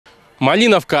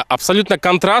Малиновка – абсолютно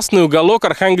контрастный уголок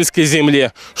Архангельской земли.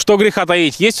 Что греха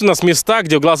таить, есть у нас места,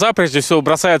 где в глаза прежде всего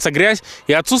бросается грязь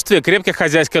и отсутствие крепкой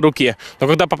хозяйской руки. Но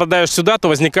когда попадаешь сюда, то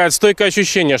возникает стойкое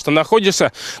ощущение, что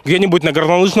находишься где-нибудь на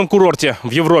горнолыжном курорте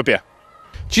в Европе.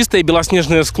 Чистые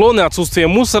белоснежные склоны, отсутствие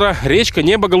мусора, речка,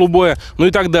 небо голубое, ну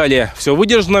и так далее. Все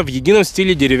выдержано в едином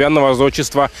стиле деревянного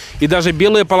зодчества. И даже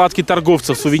белые палатки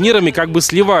торговцев сувенирами как бы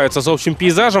сливаются с общим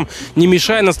пейзажем, не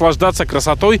мешая наслаждаться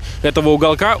красотой этого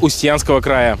уголка Устьянского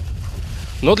края.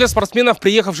 Но для спортсменов,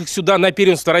 приехавших сюда на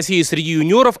первенство России среди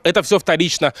юниоров, это все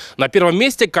вторично. На первом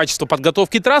месте качество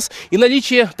подготовки трасс и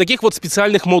наличие таких вот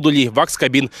специальных модулей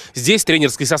вакс-кабин. Здесь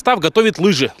тренерский состав готовит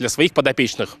лыжи для своих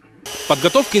подопечных.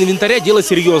 Подготовка инвентаря – дело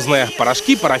серьезное.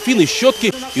 Порошки, парафины,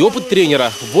 щетки и опыт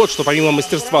тренера. Вот что помимо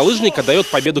мастерства лыжника дает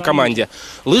победу команде.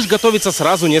 Лыж готовится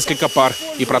сразу несколько пар.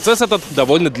 И процесс этот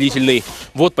довольно длительный.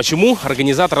 Вот почему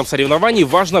организаторам соревнований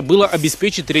важно было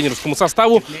обеспечить тренерскому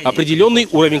составу определенный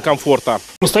уровень комфорта.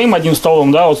 Мы стоим одним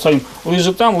столом, да, вот стоим,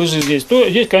 лыжи там, лыжи здесь. То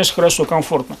здесь, конечно, хорошо,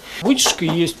 комфортно. Вытяжка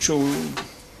есть, что,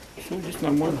 все здесь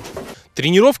нормально.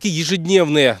 Тренировки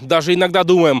ежедневные. Даже иногда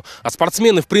думаем, а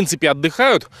спортсмены в принципе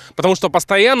отдыхают, потому что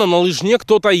постоянно на лыжне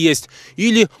кто-то есть.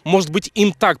 Или, может быть,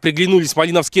 им так приглянулись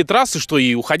малиновские трассы, что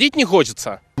и уходить не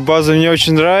хочется. База мне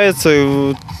очень нравится.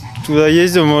 Туда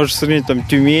ездил, можешь сравнить, там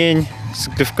Тюмень,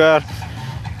 Сыктывкар.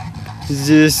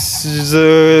 Здесь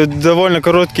довольно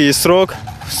короткий срок.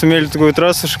 Сумели такую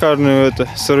трассу шикарную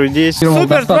соорудить.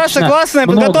 Супер, трасса классная,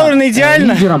 подготовлена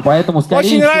идеально.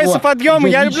 Очень нравится подъем,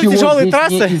 я люблю тяжелые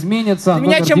трассы. Для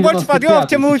меня чем больше подъемов,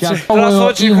 тем лучше. Трасса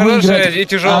очень хорошая и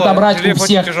тяжелая. Отобрать у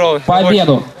всех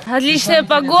победу. Отличная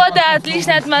погода,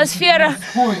 отличная атмосфера,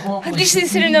 отличные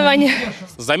соревнования.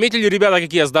 Заметили, ребята,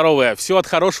 какие здоровые? Все от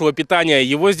хорошего питания.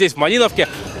 Его здесь, в Малиновке,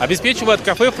 обеспечивает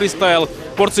кафе «Фристайл».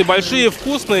 Порции большие,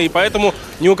 вкусные, и поэтому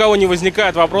ни у кого не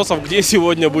возникает вопросов, где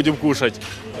сегодня будем кушать.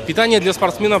 Питание для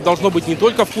спортсменов должно быть не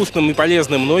только вкусным и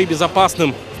полезным, но и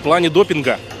безопасным в плане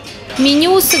допинга.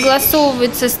 Меню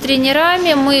согласовывается с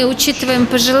тренерами, мы учитываем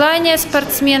пожелания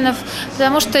спортсменов,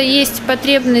 потому что есть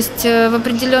потребность в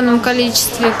определенном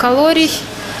количестве калорий.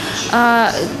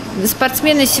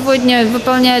 Спортсмены сегодня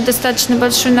выполняют достаточно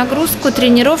большую нагрузку,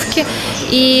 тренировки,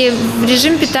 и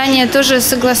режим питания тоже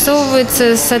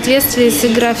согласовывается в соответствии с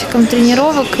графиком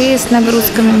тренировок и с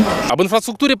нагрузками. Об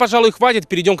инфраструктуре, пожалуй, хватит.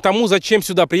 Перейдем к тому, зачем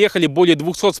сюда приехали более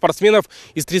 200 спортсменов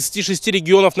из 36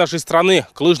 регионов нашей страны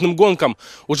к лыжным гонкам.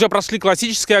 Уже прошли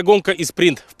классическая гонка и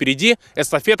спринт. Впереди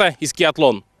эстафета и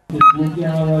скиатлон.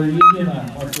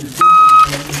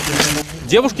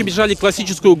 Девушки бежали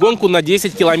классическую гонку на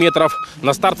 10 километров.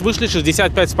 На старт вышли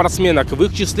 65 спортсменок, в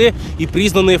их числе и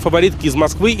признанные фаворитки из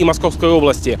Москвы и Московской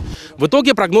области. В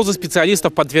итоге прогнозы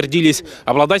специалистов подтвердились.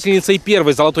 Обладательницей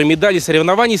первой золотой медали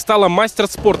соревнований стала мастер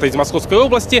спорта из Московской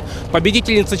области,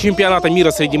 победительница чемпионата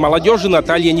мира среди молодежи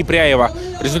Наталья Непряева.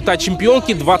 Результат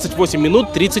чемпионки – 28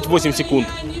 минут 38 секунд.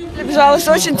 Бежалось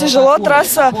очень тяжело,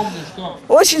 трасса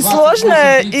очень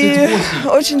сложная и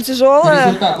очень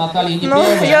тяжелая. Но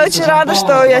я очень рада,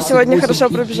 что я сегодня хорошо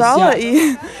пробежала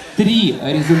и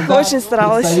очень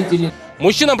старалась.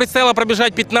 Мужчинам предстояло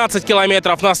пробежать 15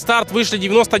 километров. На старт вышли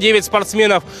 99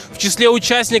 спортсменов. В числе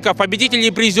участников победители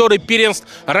и призеры первенств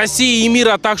России и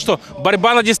мира. Так что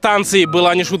борьба на дистанции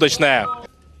была нешуточная.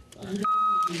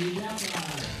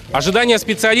 Ожидания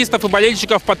специалистов и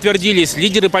болельщиков подтвердились.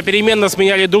 Лидеры попеременно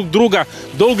сменяли друг друга.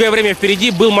 Долгое время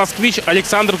впереди был москвич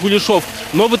Александр Кулешов.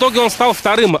 Но в итоге он стал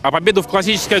вторым, а победу в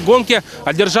классической гонке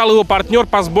одержал его партнер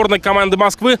по сборной команды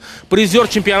Москвы, призер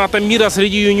чемпионата мира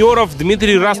среди юниоров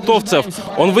Дмитрий Ростовцев.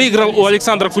 Он выиграл у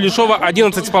Александра Кулешова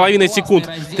 11,5 секунд.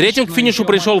 Третьим к финишу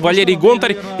пришел Валерий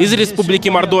Гонтарь из Республики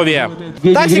Мордовия.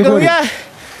 Тактика,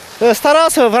 я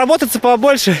старался вработаться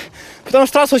побольше, потому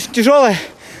что трасса очень тяжелая.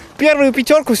 Первую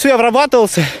пятерку всю я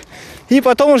врабатывался, и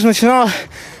потом уже начинал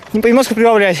немножко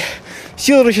прибавлять.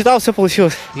 Силы рассчитал, все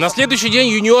получилось. На следующий день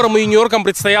юниорам и юниоркам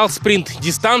предстоял спринт.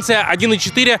 Дистанция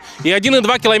 1,4 и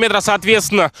 1,2 километра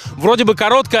соответственно. Вроде бы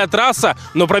короткая трасса,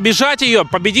 но пробежать ее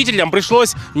победителям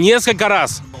пришлось несколько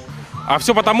раз. А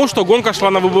все потому, что гонка шла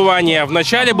на выбывание.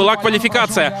 Вначале была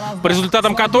квалификация, по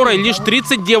результатам которой лишь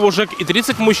 30 девушек и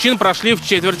 30 мужчин прошли в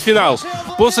четвертьфинал.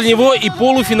 После него и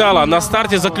полуфинала на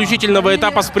старте заключительного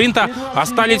этапа спринта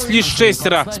остались лишь 6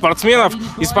 спортсменов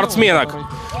и спортсменок.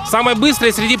 Самой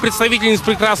быстрой среди представительниц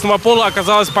прекрасного пола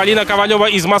оказалась Полина Ковалева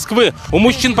из Москвы. У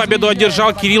мужчин победу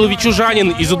одержал Кирилл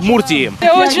Вичужанин из Удмуртии.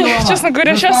 Я очень, честно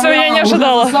говоря, счастлива, я не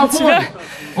ожидала от себя.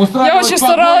 Я очень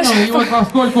старалась.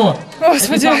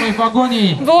 Господи,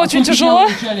 было очень тяжело,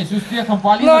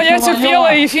 но я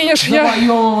терпела, и финиш я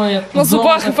на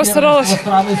зубах и постаралась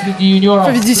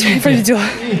победить, и победила.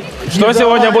 Что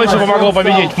сегодня больше помогло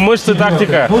победить? Мышцы,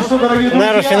 тактика?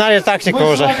 Наверное, в финале тактика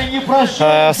уже.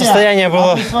 Состояние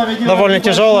было довольно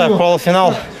тяжелое,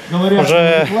 полуфинал.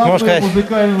 Уже, можно сказать,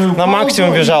 на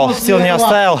максимум бежал, сил не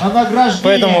оставил,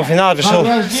 поэтому в финал решил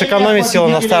сэкономить силы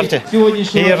на старте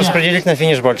и распределить на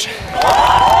финиш больше.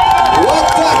 Вот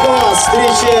так вас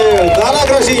встречают. На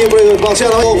награждение пройдут в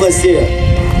Молчановой области.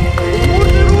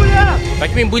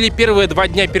 Такими были первые 2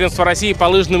 дня первенства России по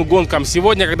лыжным гонкам.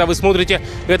 Сегодня, когда вы смотрите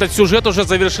этот сюжет, уже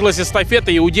завершилась эстафета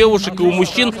и у девушек, и у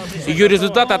мужчин. Ее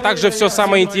результат, а также все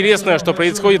самое интересное, что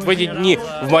происходит в эти дни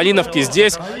в Малиновке,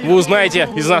 здесь вы узнаете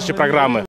из нашей программы.